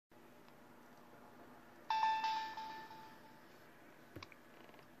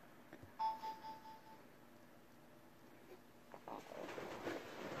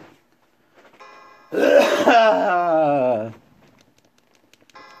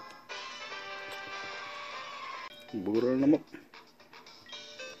Booting them up.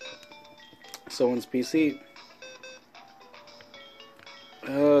 Someone's PC.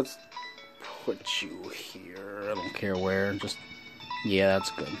 Let's put you here. I don't care where. Just, yeah,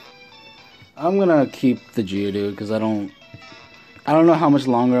 that's good. I'm gonna keep the Geodude because I don't know how much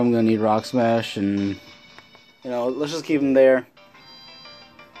longer I'm gonna need Rock Smash, and you know, let's just keep him there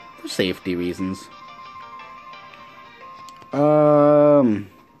for safety reasons. So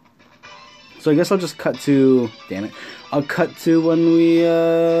I guess I'll just cut to. Damn it! I'll cut to when we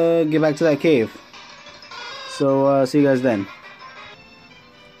get back to that cave. So see you guys then.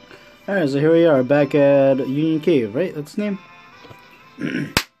 Alright, so here we are back at Union Cave, right? That's the name?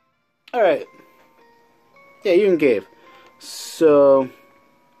 Alright. Yeah, Union Cave. So,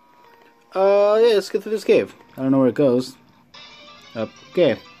 yeah, let's get through this cave. I don't know where it goes.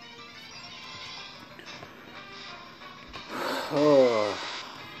 Okay. Oh.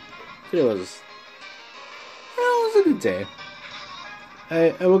 It was a good day.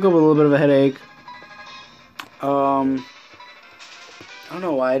 I woke up with a little bit of a headache. I don't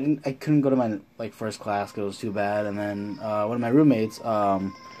know why I couldn't go to my first class because it was too bad, and then one of my roommates,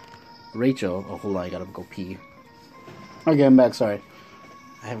 Rachel. Oh, hold on, I gotta go pee. Okay, I'm back. Sorry,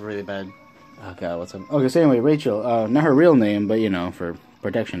 I have a really bad. Oh god, what's up? Okay, so anyway, Rachel. Not her real name, but you know, for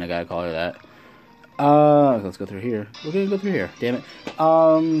protection, I gotta call her that. Let's go through here. We're gonna go through here. Damn it.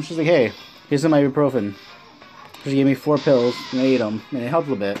 She's like, hey, here's some ibuprofen. She gave me 4 pills, and I ate them, and it helped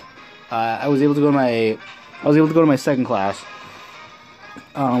a little bit. I was able to go to my second class.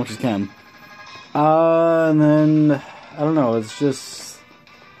 Which is chem. And then I don't know. It's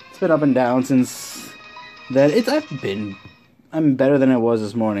been up and down since that. I'm better than I was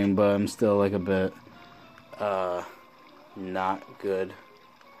this morning, but I'm still like a bit not good.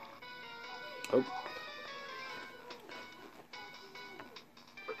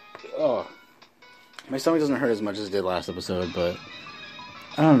 Oh, my stomach doesn't hurt as much as it did last episode, but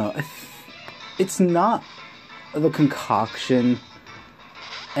I don't know. It's not the concoction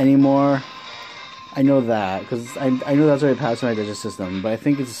anymore. I know that because I know that's already passed my digestive system, but I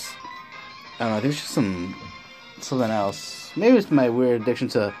think it's I think it's just something else. Maybe it's my weird addiction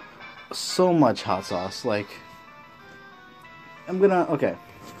to so much hot sauce. Like okay,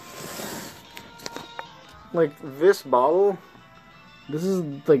 like this bottle. This is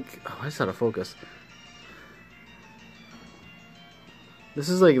like, oh, I just out of focus. This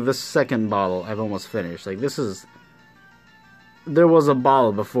is like the second bottle I've almost finished. Like there was a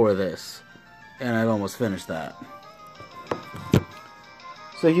bottle before this, and I've almost finished that.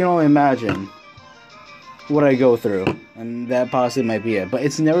 So you can only imagine what I go through, and that possibly might be it. But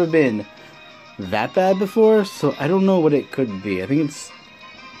it's never been that bad before, so I don't know what it could be. I think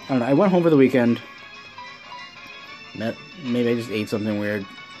I don't know. I went home for the weekend. Maybe I just ate something weird.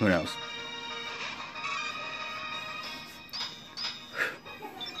 Who knows?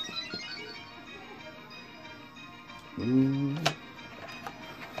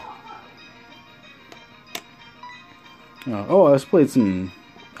 Oh, I was playing some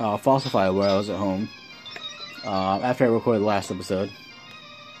Falsify where I was at home after I recorded the last episode.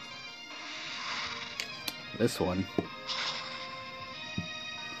 This one,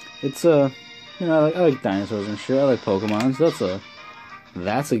 it's you know, I like dinosaurs and shit. I like Pokemon. So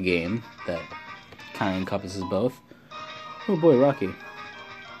that's a game that kind of encompasses both. Oh boy, Rocky.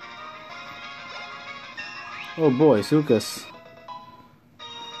 Oh boy, Sukas.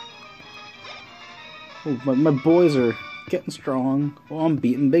 Oh, my boys are getting strong. Oh, I'm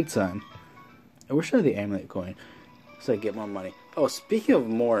beating big time. I wish I had the amulet coin so I get more money. Oh, speaking of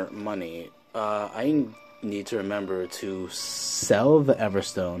more money, I need to remember to sell the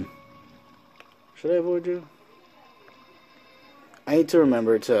Everstone. Should I avoid you? I need to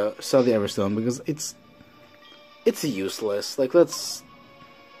remember to sell the Everstone because it's useless. Like let's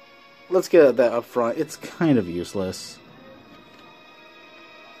get that up front. It's kind of useless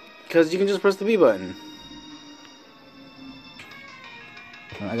because you can just press the B button.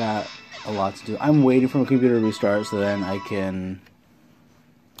 I got a lot to do. I'm waiting for my computer to restart so then I can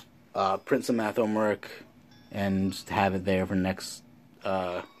print some math homework and just have it there for next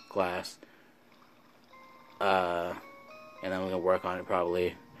class. And I'm gonna work on it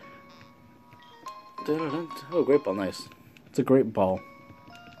probably. Oh, great ball, nice. It's a great ball.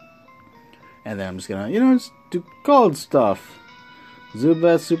 And then I'm just gonna, just do cold stuff.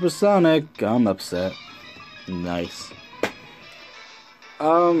 Zubat Supersonic. I'm upset. Nice.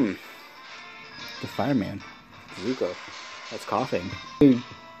 The fireman. Zuko. That's coughing. It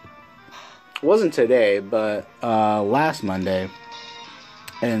wasn't today, but last Monday.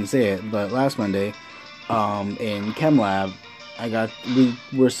 I didn't say it, but last Monday, in Chem Lab, we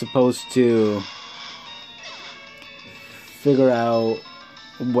were supposed to figure out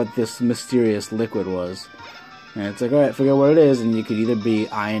what this mysterious liquid was. And it's like, alright, figure out what it is, and you could either be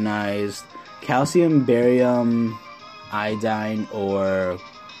ionized calcium, barium, iodine, or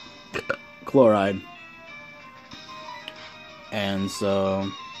chloride. And so,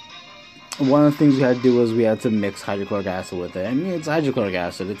 one of the things we had to do was we had to mix hydrochloric acid with it. I mean, it's hydrochloric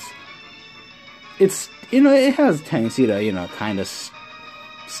acid. It's it has a tendency to, kind of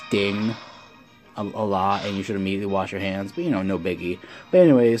sting a lot, and you should immediately wash your hands, but, no biggie. But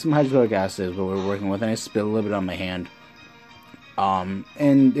anyway, some hydrochloric acid is what we're working with, and I spilled a little bit on my hand.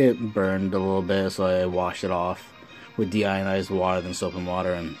 And it burned a little bit, so I washed it off with deionized water, then soap and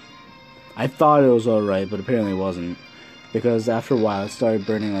water, and I thought it was alright, but apparently it wasn't, because after a while it started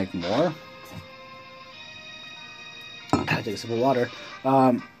burning, like, more. I had to take a sip of water.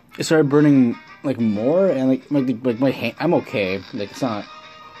 It started burning, like, more, and, like my hand, I'm okay, like, it's not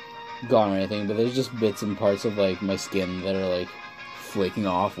gone or anything, but there's just bits and parts of, like, my skin that are, like, flaking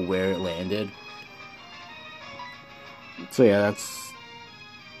off where it landed. So yeah,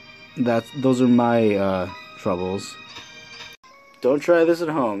 those are my troubles. Don't try this at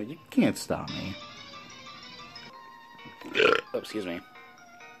home. You can't stop me. Oh, excuse me.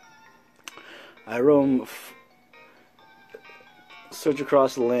 I roam, search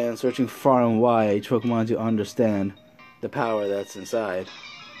across the land, searching far and wide, each Pokemon to understand the power that's inside.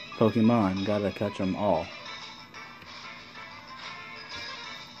 Pokemon, gotta catch them all.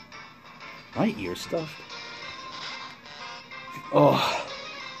 My ear stuffed. Oh,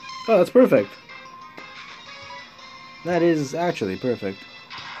 that's perfect. That is actually perfect.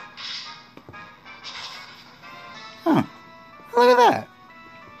 Huh. Look at that.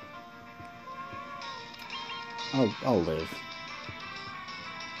 I'll live.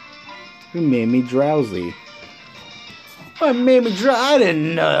 You made me drowsy. What made me drowsy? I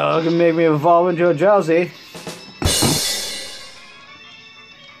didn't know it could make me evolve into a drowsy.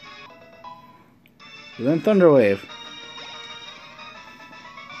 Then Thunder Wave.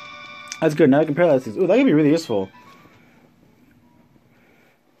 That's good. Now I can paralyze these. Ooh, that could be really useful.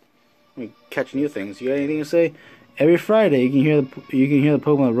 Let me catch new things. You got anything to say? Every Friday, you can hear the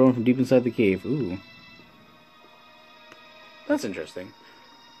Pokemon roam from deep inside the cave. Ooh, that's interesting.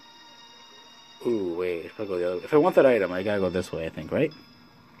 Ooh, wait. If I go the other way. If I want that item, I gotta go this way. I think, right?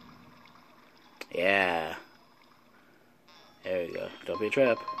 Yeah. There we go. Don't be a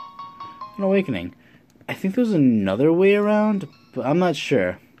trap. An awakening. I think there's another way around, but I'm not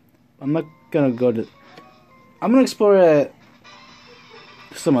sure. I'm not gonna go to... I'm gonna explore it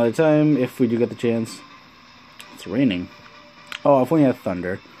some other time if we do get the chance. It's raining. Oh, if we have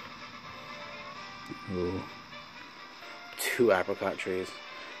thunder. Ooh. 2 apricot trees.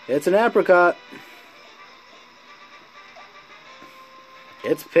 It's an apricot.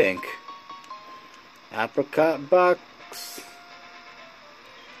 It's pink. Apricot box.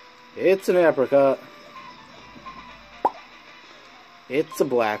 It's an apricot. It's a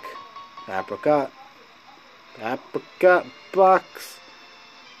black apricot. Apricot box.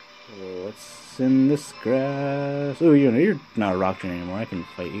 What's in this grass? Oh, you're not a rock train anymore. I can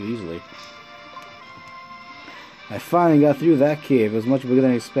fight you easily. I finally got through that cave. It was much bigger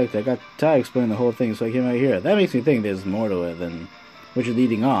than I expected. I got tired explaining the whole thing, so I came out here. That makes me think there's more to it than what you're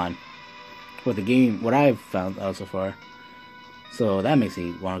leading on. What I've found out so far. So that makes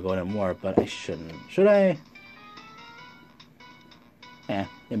me want to go into more, but I shouldn't. Should I?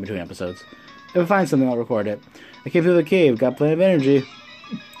 In between episodes. If I find something, I'll record it. I came through the cave, got plenty of energy.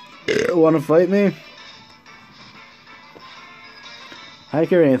 Want to fight me?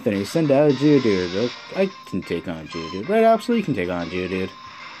 Hiker Anthony, send out a Geodude. I can take on a Geodude. Right, absolutely can take on a Geodude.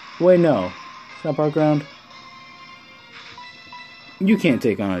 Wait, no. It's not park ground. You can't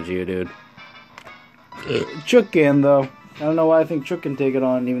take on a Geodude. Chook can, though. I don't know why I think Chook can take it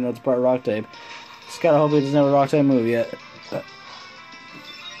on, even though it's part rock type. Just gotta hope it doesn't have a rock type move yet.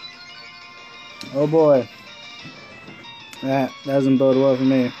 Oh boy. That doesn't bode well for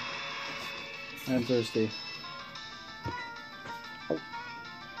me. I'm thirsty.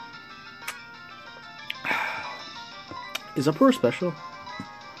 Is Uproar special?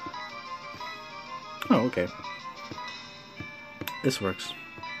 Oh, okay. This works.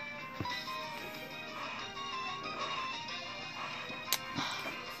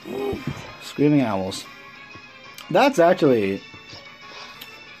 Screaming Owls. That's actually...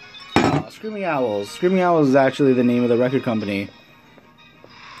 Screaming Owls. Screaming Owls is actually the name of the record company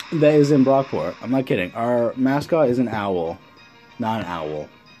that is in Brockport. I'm not kidding. Our mascot is an owl, not an owl.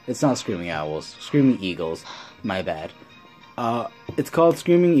 It's not Screaming Owls. Screaming Eagles. My bad. It's called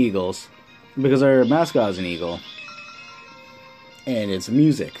Screaming Eagles because our mascot is an eagle. And it's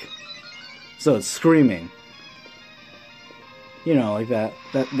music. So it's screaming. You know, like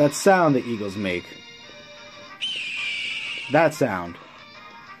that sound that eagles make. That sound.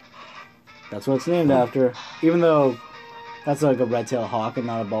 That's what it's named after. Even though that's like a red-tailed hawk and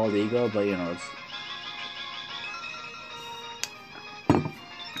not a bald eagle, but you know, it's...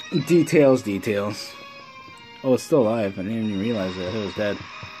 Details. Oh, it's still alive. I didn't even realize that it was dead.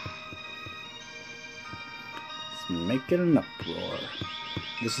 It's making an uproar.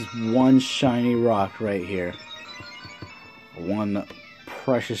 This is one shiny rock right here. One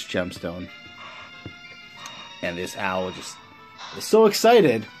precious gemstone. And this owl just is so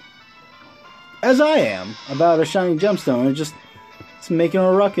excited, as I am, about a shiny gemstone. It's making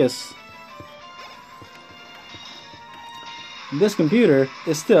a ruckus. This computer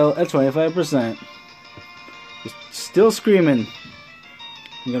is still at 25%. It's still screaming.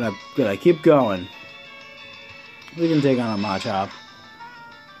 I'm gonna keep going. We can take on a Machop.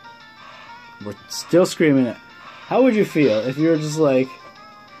 We're still screaming. How would you feel if you're just like,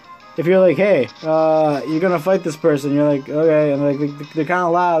 hey, you're gonna fight this person? You're like, okay, and like they're kind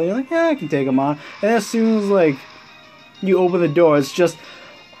of loud. You're like, yeah, I can take them on. And as soon as like you open the door, it's just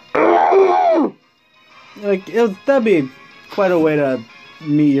like that'd be quite a way to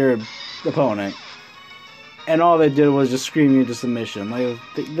meet your opponent. And all they did was just scream you to submission. Like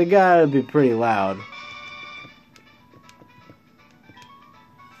the guy would be pretty loud.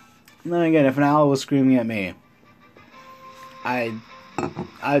 And then again, if an owl was screaming at me, I'd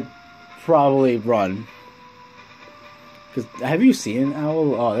probably run. Cause have you seen an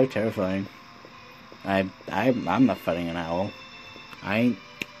owl? Oh, they're terrifying. I'm not fighting an owl. I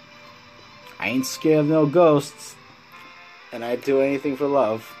ain't scared of no ghosts, and I'd do anything for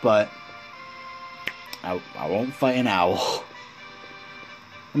love, but I won't fight an owl.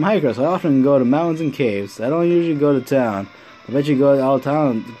 I'm a hiker, so I often go to mountains and caves. I don't usually go to town. I bet you go to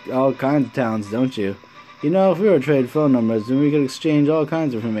all kinds of towns, don't you? You know, if we were to trade phone numbers, then we could exchange all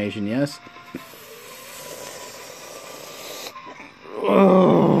kinds of information, yes?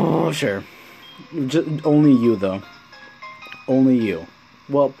 Oh, sure. Only you, though. Only you.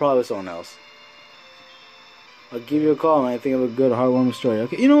 Well, probably someone else. I'll give you a call when I think of a good, heartwarming story.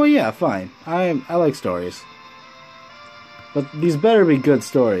 Okay, you know what? Yeah, fine. I like stories. But these better be good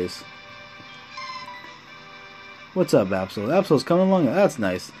stories. What's up, Absol? Absol's coming along. That's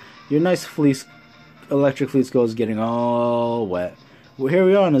nice. Your nice electric fleet skull is getting all wet. Well, here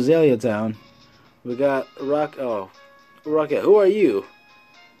we are in Azalea Town. We got Rocket. Who are you?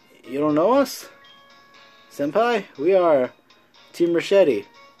 You don't know us? Senpai? We are Team Machete.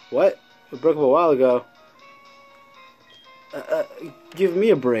 What? We broke up a while ago. Give me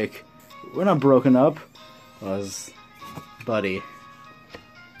a break. We're not broken up. Buddy,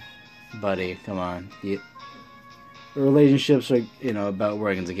 come on. Relationships are, you know, about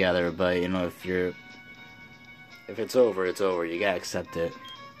working together, but, you know, if it's over, it's over. You gotta accept it.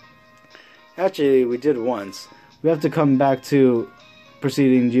 Actually, we did once. We have to come back to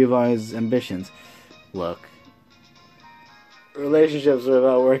preceding Giovanni's ambitions. Look. Relationships are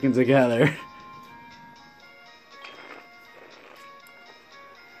about working together.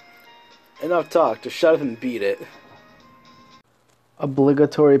 Enough talk. Just shut up and beat it.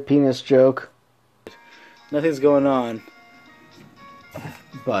 Obligatory penis joke. Nothing's going on.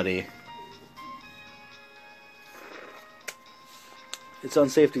 Buddy. It's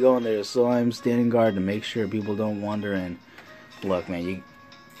unsafe to go in there, so I'm standing guard to make sure people don't wander in. Look, man,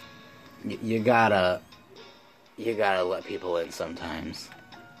 you gotta let people in sometimes.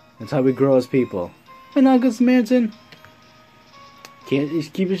 That's how we grow as people. Hey, not good Samaritan. Can't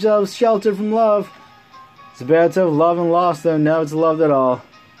just keep yourselves sheltered from love. It's bad to have love and lost, though. Now it's loved at all.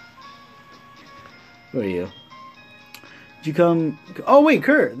 Who are you? Did you come... Oh, wait,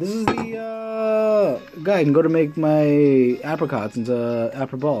 Kurt. This is the guy I can go to make my apricots into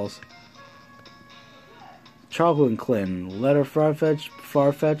apricot balls. Chocolate and Clinton. Let her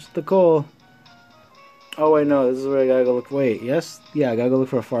Farfetch the coal. Oh, wait, no. This is where I gotta go look... Wait, yes? Yeah, I gotta go look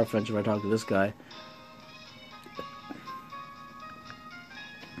for a Farfetch if I talk to this guy.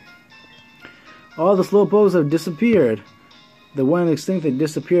 All the slowpokes have disappeared. The one extinct that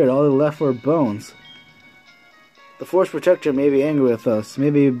disappeared. All they left were bones. The Force Protector may be angry with us.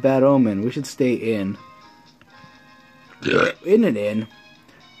 Maybe a bad omen. We should stay in. In an inn?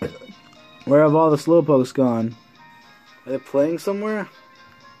 Where have all the slowpokes gone? Are they playing somewhere?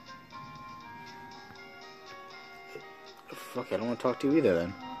 Fuck, I don't want to talk to you either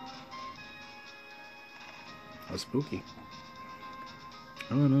then. That was spooky.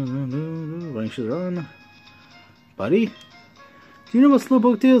 Running shoes on. Buddy? Do you know what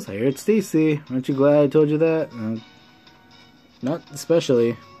slowpoke deals? I heard Stacy. Aren't you glad I told you that? Not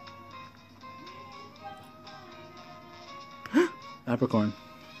especially. Apricorn.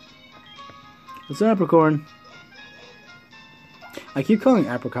 It's an apricorn. I keep calling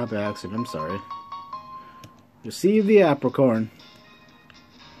apricot by accident. I'm sorry. Receive the apricorn.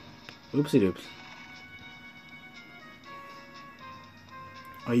 Oopsie doops.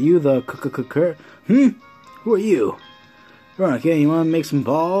 Are you the cur? Who are you? Rocket, you want to make some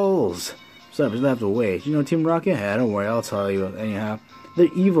balls? So I have to wait. You know Team Rocket? Yeah, don't worry, I'll tell you anyhow.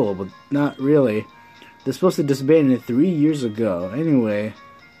 They're evil, but not really. They're supposed to disband it 3 years ago. Anyway,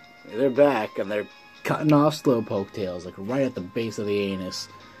 they're back, and they're cutting off Slowpoke tails, like right at the base of the anus.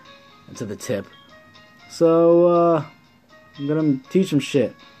 And to the tip. So, I'm gonna teach them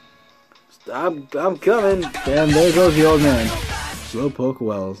shit. I'm coming! And there goes the old man. Slowpoke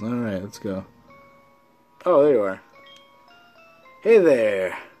Wells. Alright, let's go. Oh, there you are. Hey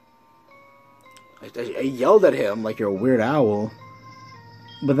there! I yelled at him like you're a weird owl.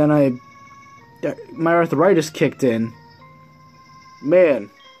 But then my arthritis kicked in. Man.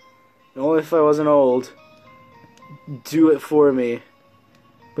 Only if I wasn't old. Do it for me.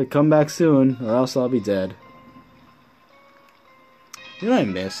 But come back soon, or else I'll be dead. You know what I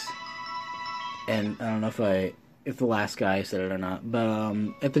miss? And I don't know if the last guy said it or not, but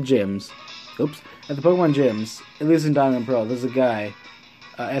at the gyms, at the Pokemon gyms, at least in Diamond Pro, there's a guy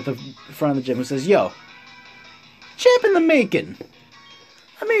at the front of the gym who says, "Yo, champ in the making.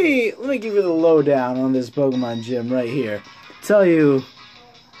 Let me give you the lowdown on this Pokemon gym right here. Tell you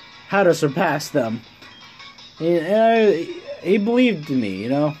how to surpass them." And he believed in me, you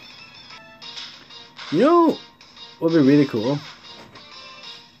know. You know what would be really cool?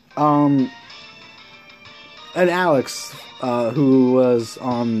 And Alex, who was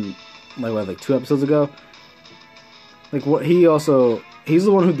on like 2 episodes ago, he's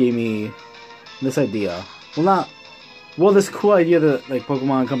the one who gave me this idea. This cool idea that like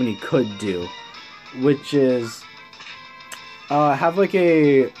Pokemon Company could do, which is have like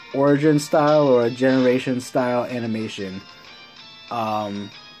a origin style or a generation style animation.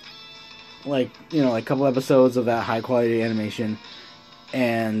 Like, you know, like a couple episodes of that high quality animation,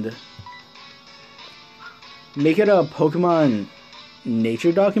 and make it a Pokemon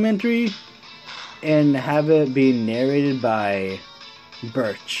nature documentary, and have it be narrated by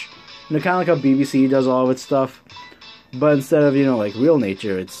Birch. You know, kind of like how BBC does all of its stuff, but instead of, you know, like real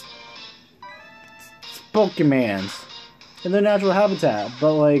nature, it's Pokemons in their natural habitat,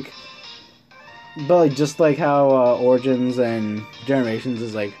 but like just like how Origins and Generations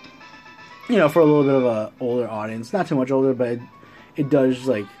is like, you know, for a little bit of a older audience, not too much older, but it does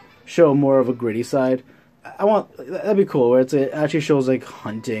like show more of a gritty side. That'd be cool, where it actually shows like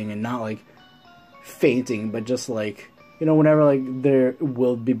hunting and not like fainting, but just like, you know, whenever like there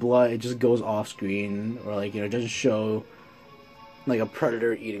will be blood, it just goes off screen, or like, you know, it doesn't show like a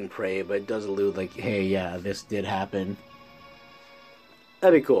predator eating prey, but it does allude like, hey, yeah, this did happen.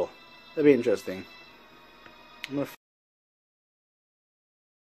 That'd be cool. That'd be interesting. I'm gonna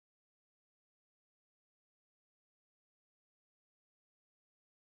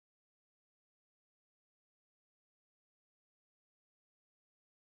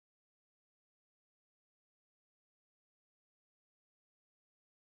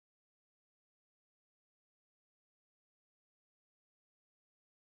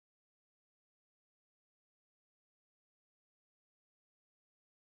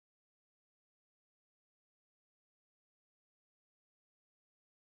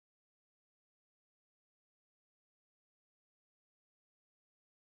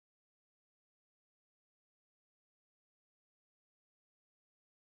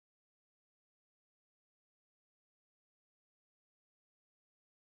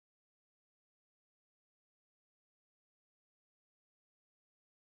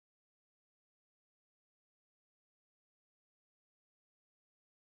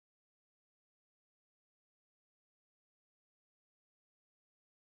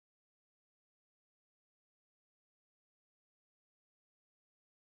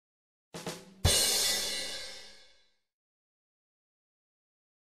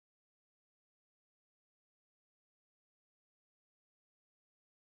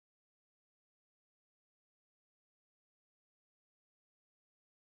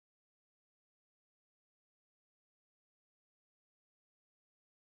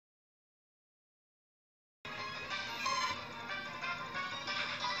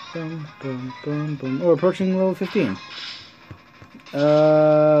we're approaching level 15.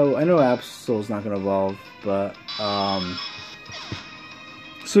 I know Absol's not gonna evolve, but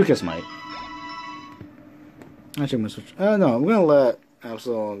Suicune might. Actually, I'm gonna switch. No, I'm gonna let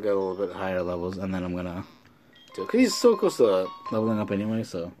Absol get a little bit higher levels, and then I'm gonna do it, because he's so close to leveling up anyway.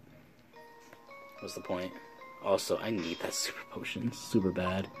 So, what's the point? Also, I need that super potion super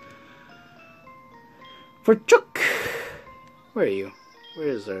bad. For Chook! Where are you? Where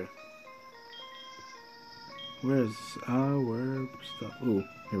is her? Where's our stuff? Ooh,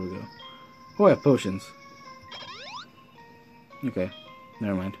 here we go. Oh, I have potions. Okay,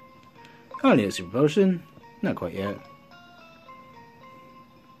 never mind. I don't need a super potion. Not quite yet.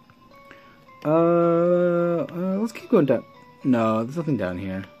 Let's keep going down. No, there's nothing down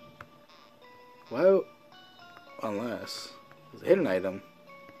here. Well, unless there's a hidden item.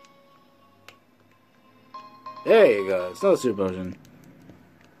 There you go. It's not a super potion.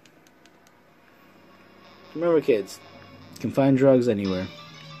 Remember, kids, you can find drugs anywhere.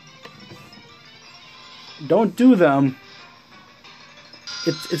 Don't do them.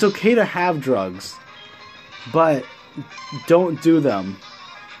 It's okay to have drugs, but don't do them.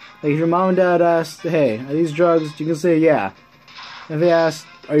 Like if your mom and dad asked, "Hey, are these drugs?" You can say, "Yeah." If they asked,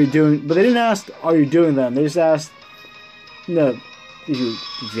 "Are you doing?" But they didn't ask, "Are you doing them?" They just asked, "No,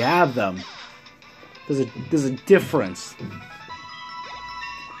 if you have them." There's a difference.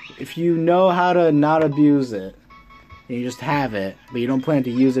 If you know how to not abuse it, and you just have it, but you don't plan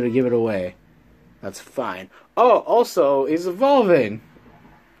to use it or give it away, that's fine. Oh, also, he's evolving.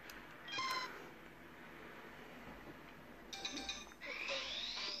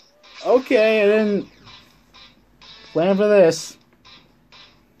 Okay, I didn't plan for this.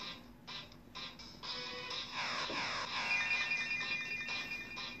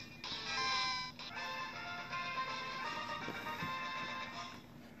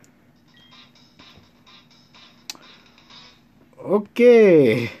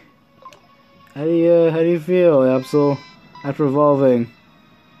 Okay. How do you feel, Absol, after evolving?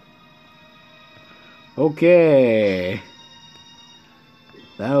 Okay.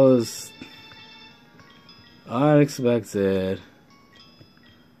 That was unexpected.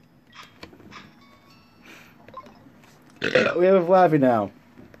 We have a Flappy now.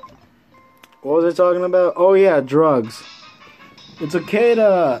 What was I talking about? Oh yeah, drugs. It's okay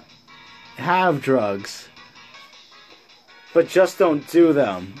to have drugs, but just don't do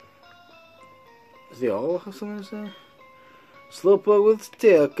them. Does they all have something to say? Slowpoke with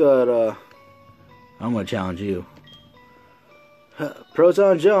steel cutter. I'm gonna challenge you.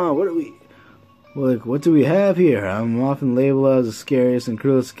 Proton John, what do we have here? I'm often labeled as the scariest and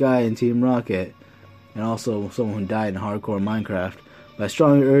cruelest guy in Team Rocket, and also someone who died in hardcore Minecraft. But I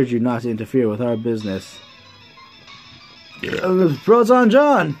strongly urge you not to interfere with our business. Proton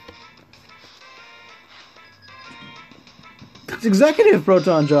John! It's Executive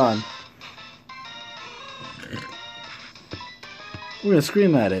Proton John! We're gonna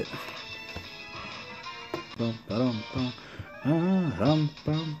scream at it.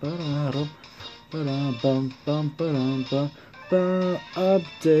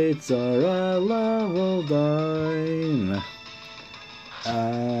 Updates are at level 9.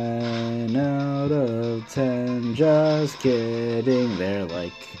 9 out of 10. Just kidding. They're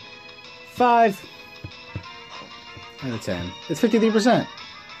like 5 out of 10. It's 53%.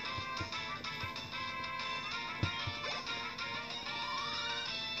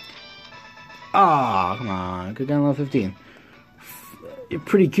 Ah, come on. Go down level 15. You're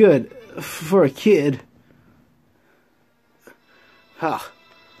pretty good for a kid. Ha.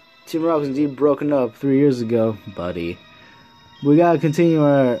 Team Rock was indeed broken up 3 years ago, buddy. We gotta continue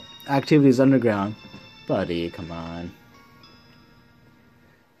our activities underground. Buddy, come on.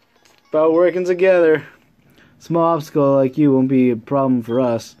 About working together. Small obstacle like you won't be a problem for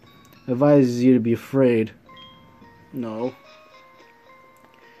us. Advises you to be afraid. No.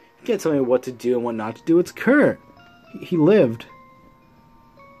 You can't tell me what to do and what not to do. It's Kurt. He lived.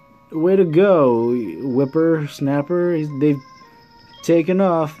 Way to go, Whipper, Snapper. They've taken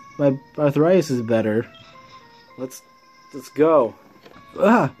off. My arthritis is better. Let's go.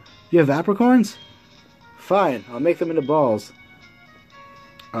 Ah, you have apricorns? Fine, I'll make them into balls.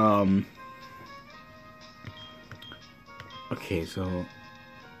 Okay, so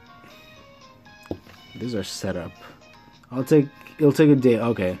this is our setup. It'll take a day.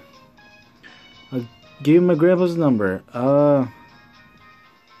 Okay. I'll give you my grandpa's number.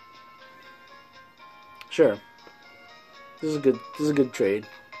 Sure. This is a good trade.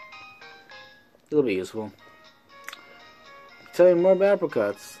 It'll be useful. Tell you more about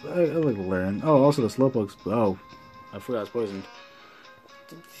apricots. I like to learn. Oh, also the slowpokes. Oh, I forgot it's poisoned.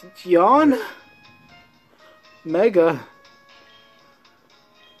 Yawn? Mega.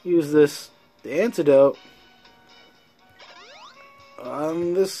 Use this antidote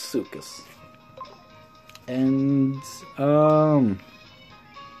on this Sucus. And,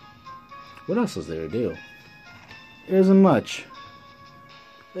 what else is there to do? There isn't much.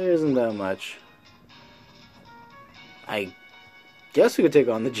 There isn't that much. I guess we could take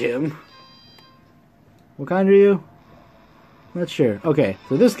on the gym. What kind are you? Not sure. Okay,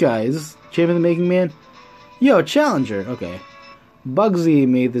 so this guy, is this Champion the Making Man? Yo, Challenger. Okay. Bugsy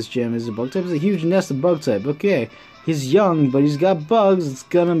made this gym. Is a bug type? It's a huge nest of bug type. Okay. He's young, but he's got bugs. It's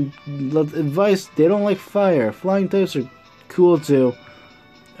gonna... Advice, they don't like fire. Flying types are cool too.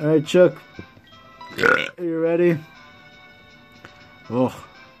 Alright, Chuck. Are you ready? Oh.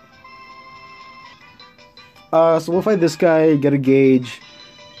 So we'll fight this guy, get a gauge,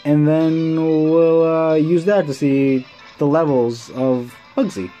 and then we'll use that to see the levels of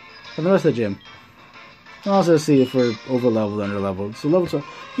Bugsy and the rest of the gym. I'll also see if we're over-leveled, under-leveled. So level 12.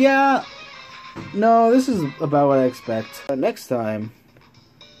 Yeah, no, this is about what I expect. Next time,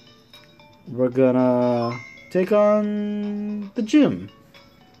 we're gonna take on the gym.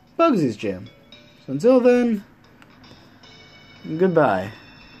 Bugsy's gym. So until then, goodbye.